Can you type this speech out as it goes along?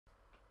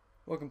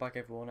Welcome back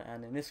everyone,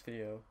 and in this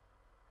video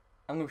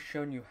I'm going to be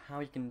showing you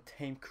how you can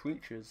tame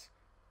creatures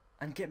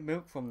and get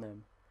milk from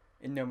them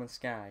in No Man's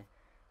Sky.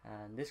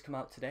 And this came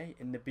out today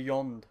in the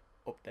Beyond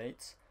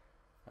updates.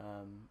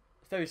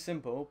 It's very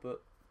simple,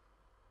 but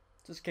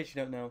just in case you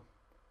don't know,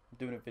 I'm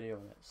doing a video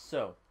on it.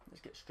 So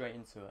let's get straight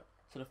into it.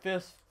 So the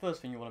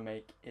first thing you want to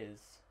make is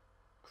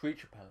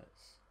creature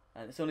pellets,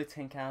 and it's only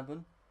 10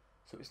 carbon,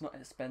 so it's not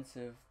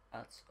expensive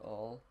at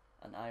all,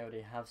 and I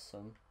already have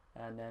some.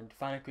 And then to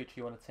find a creature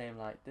you want to tame,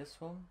 like this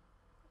one,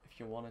 if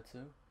you wanted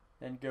to.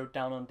 Then go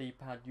down on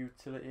D-pad,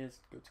 utilities,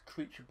 go to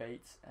creature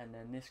baits, and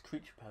then this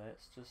creature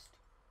pellets, just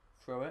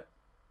throw it.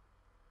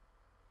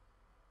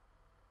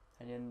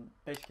 And then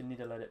basically need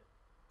to let it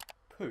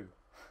poo.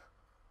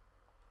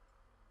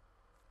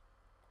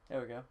 There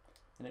we go.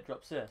 And it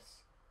drops this.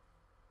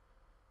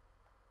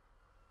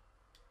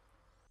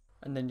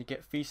 And then you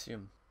get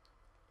Fecium.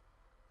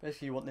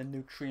 Basically you want the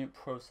nutrient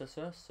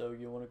processor, so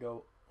you want to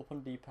go up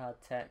on D-pad,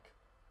 tech,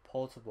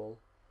 portable,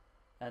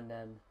 and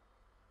then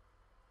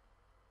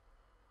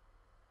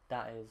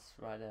that is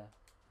right there.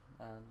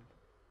 And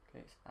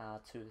okay, it's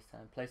R2 this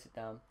time. Place it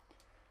down.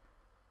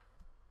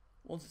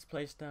 Once it's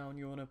placed down,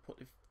 you want to put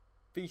the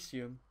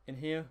Fecium in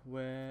here,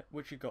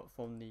 which you got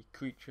from the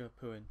creature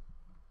pooing.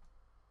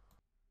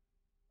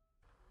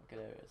 Okay,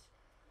 there it is.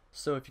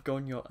 So if you go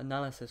on your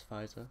analysis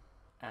visor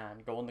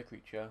and go on the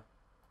creature,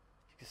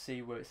 you can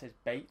see where it says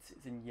bait,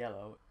 it's in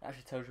yellow. It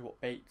actually tells you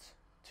what bait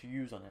to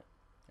use on it,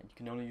 and you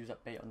can only use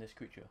that bait on this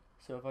creature.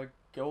 So if I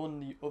go on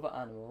the other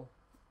animal,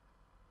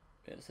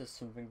 it says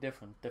something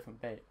different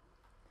bait.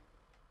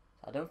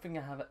 I don't think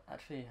I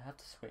actually have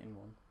the sweeten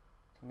one,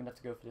 so I'm going to have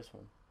to go for this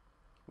one,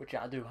 which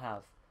I do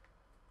have.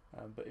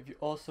 But if you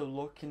also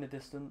look in the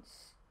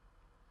distance,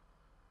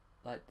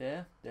 like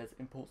there's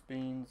impulse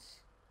beans,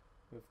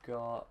 we've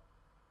got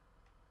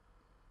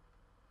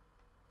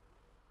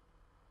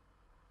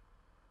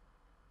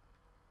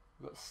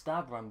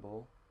stab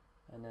ramble,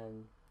 and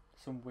then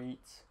some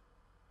wheat,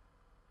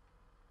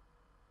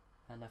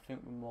 and I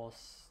think more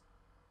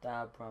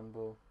stab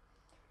ramble.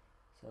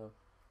 So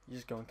you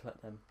just go and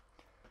collect them.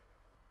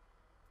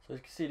 So as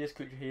you can see, this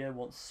creature here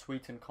wants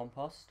sweetened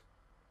compost,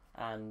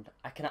 and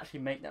I can actually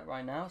make that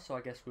right now, so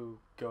I guess we'll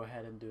go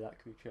ahead and do that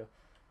creature.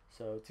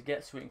 So to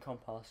get sweetened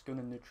compost, go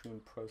to the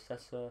nutrient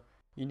processor.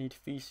 You need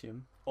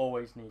Fecium,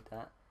 always need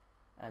that,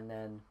 and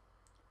then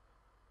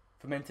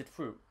fermented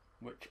fruit,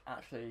 which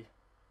actually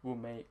will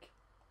make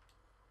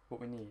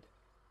what we need.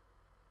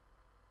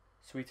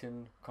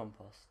 Sweetened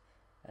compost,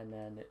 and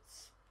then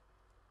it's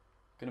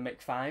gonna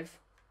make 5.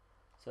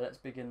 So let's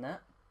begin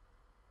that.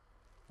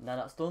 Now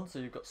that's done, so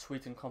you've got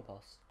sweetened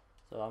compost.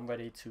 So I'm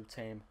ready to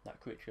tame that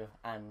creature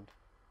and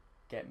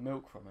get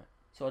milk from it.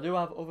 So I do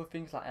have other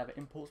things, like I have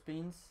impulse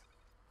beans,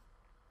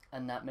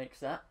 and that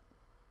makes that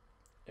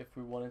if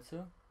we wanted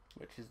to,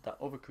 which is that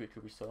other creature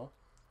we saw.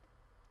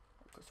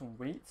 I've got some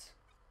wheat,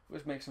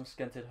 which makes some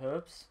scented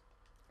herbs,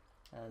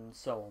 and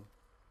so on.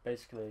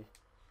 Basically,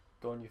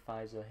 go on your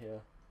visor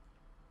here,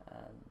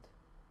 and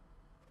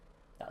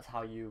that's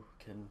how you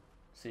can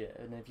see it.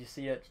 And if you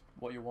see it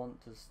what you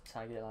want, just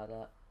tag it like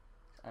that,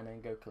 and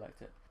then go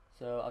collect it.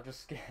 So I'm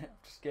just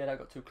scared I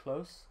got too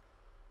close.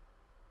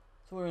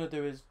 So what we're gonna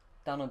do is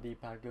down on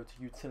D-pad, go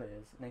to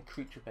utilities, and then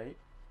creature bait,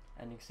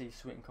 and you can see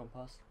sweetened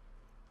compost.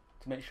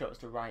 To make sure it's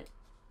the right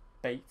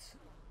bait,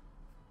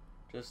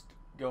 just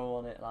go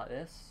on it like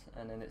this,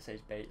 and then it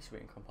says bait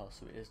sweetened compost,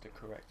 so it is the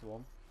correct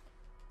one.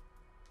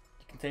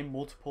 You can tame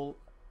multiple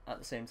at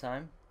the same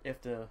time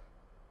if they're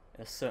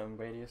in a certain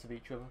radius of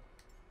each other.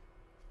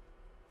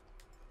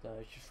 So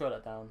you should throw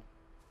that down.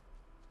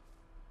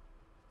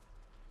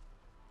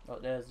 Oh,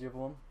 there's the other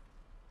one.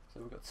 So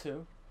we've got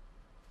 2.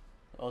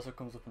 It also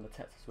comes up in the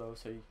text as well.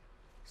 So you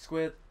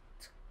square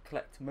to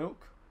collect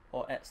milk,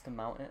 or X to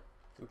mount it.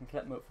 So we can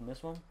collect milk from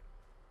this one,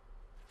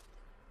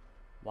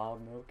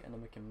 wild milk, and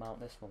then we can mount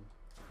this one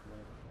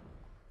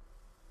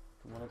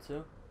if we wanted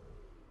to.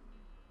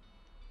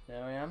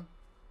 There I am.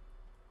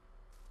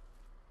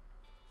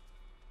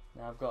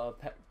 Now I've got a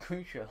pet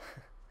creature.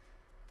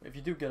 If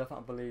you do get off,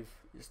 I believe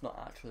it's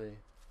not actually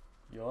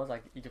yours.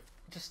 Like it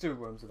just still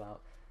roams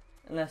about,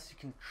 unless you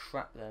can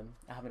trap them.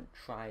 I haven't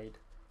tried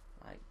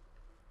like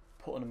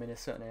putting them in a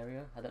certain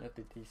area. I don't know if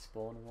they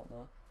despawn and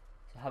whatnot,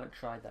 so I haven't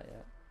tried that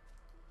yet.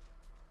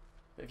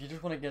 But if you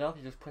just want to get off,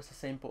 you just press the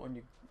same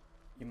button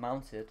you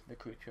mounted the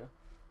creature.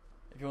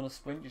 If you want to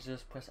sprint, you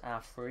just press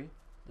R3,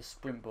 the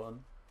sprint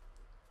button,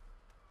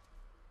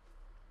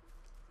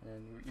 and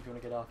then if you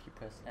want to get off, you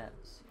press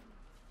X.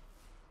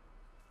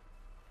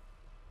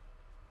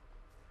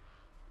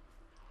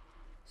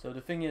 So the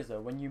thing is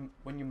though, when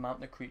you mount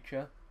the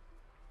creature,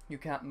 you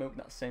can't milk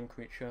that same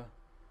creature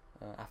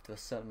after a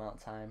certain amount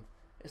of time.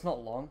 It's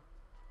not long.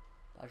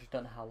 I just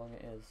don't know how long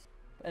it is.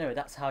 But anyway,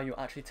 that's how you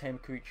actually tame a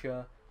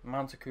creature,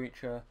 mount a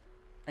creature,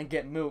 and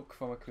get milk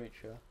from a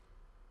creature.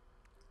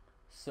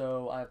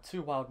 So I have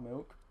 2 wild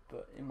milk,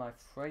 but in my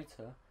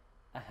freighter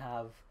I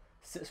have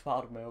 6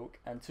 wild milk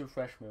and 2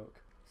 fresh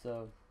milk.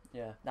 So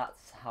yeah,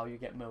 that's how you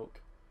get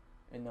milk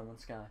in No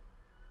Man's Sky.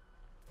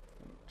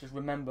 Just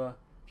remember,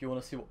 if if you want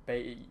to see what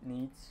bait it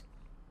needs,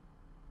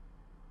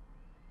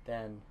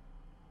 then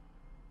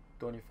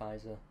go on your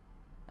Pfizer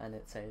and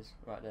it says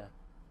right there.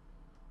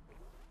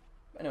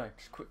 But anyway,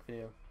 just a quick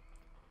video.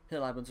 Hit the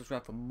like button,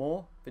 subscribe for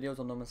more videos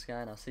on No Man's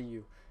Sky, and I'll see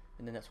you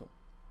in the next one.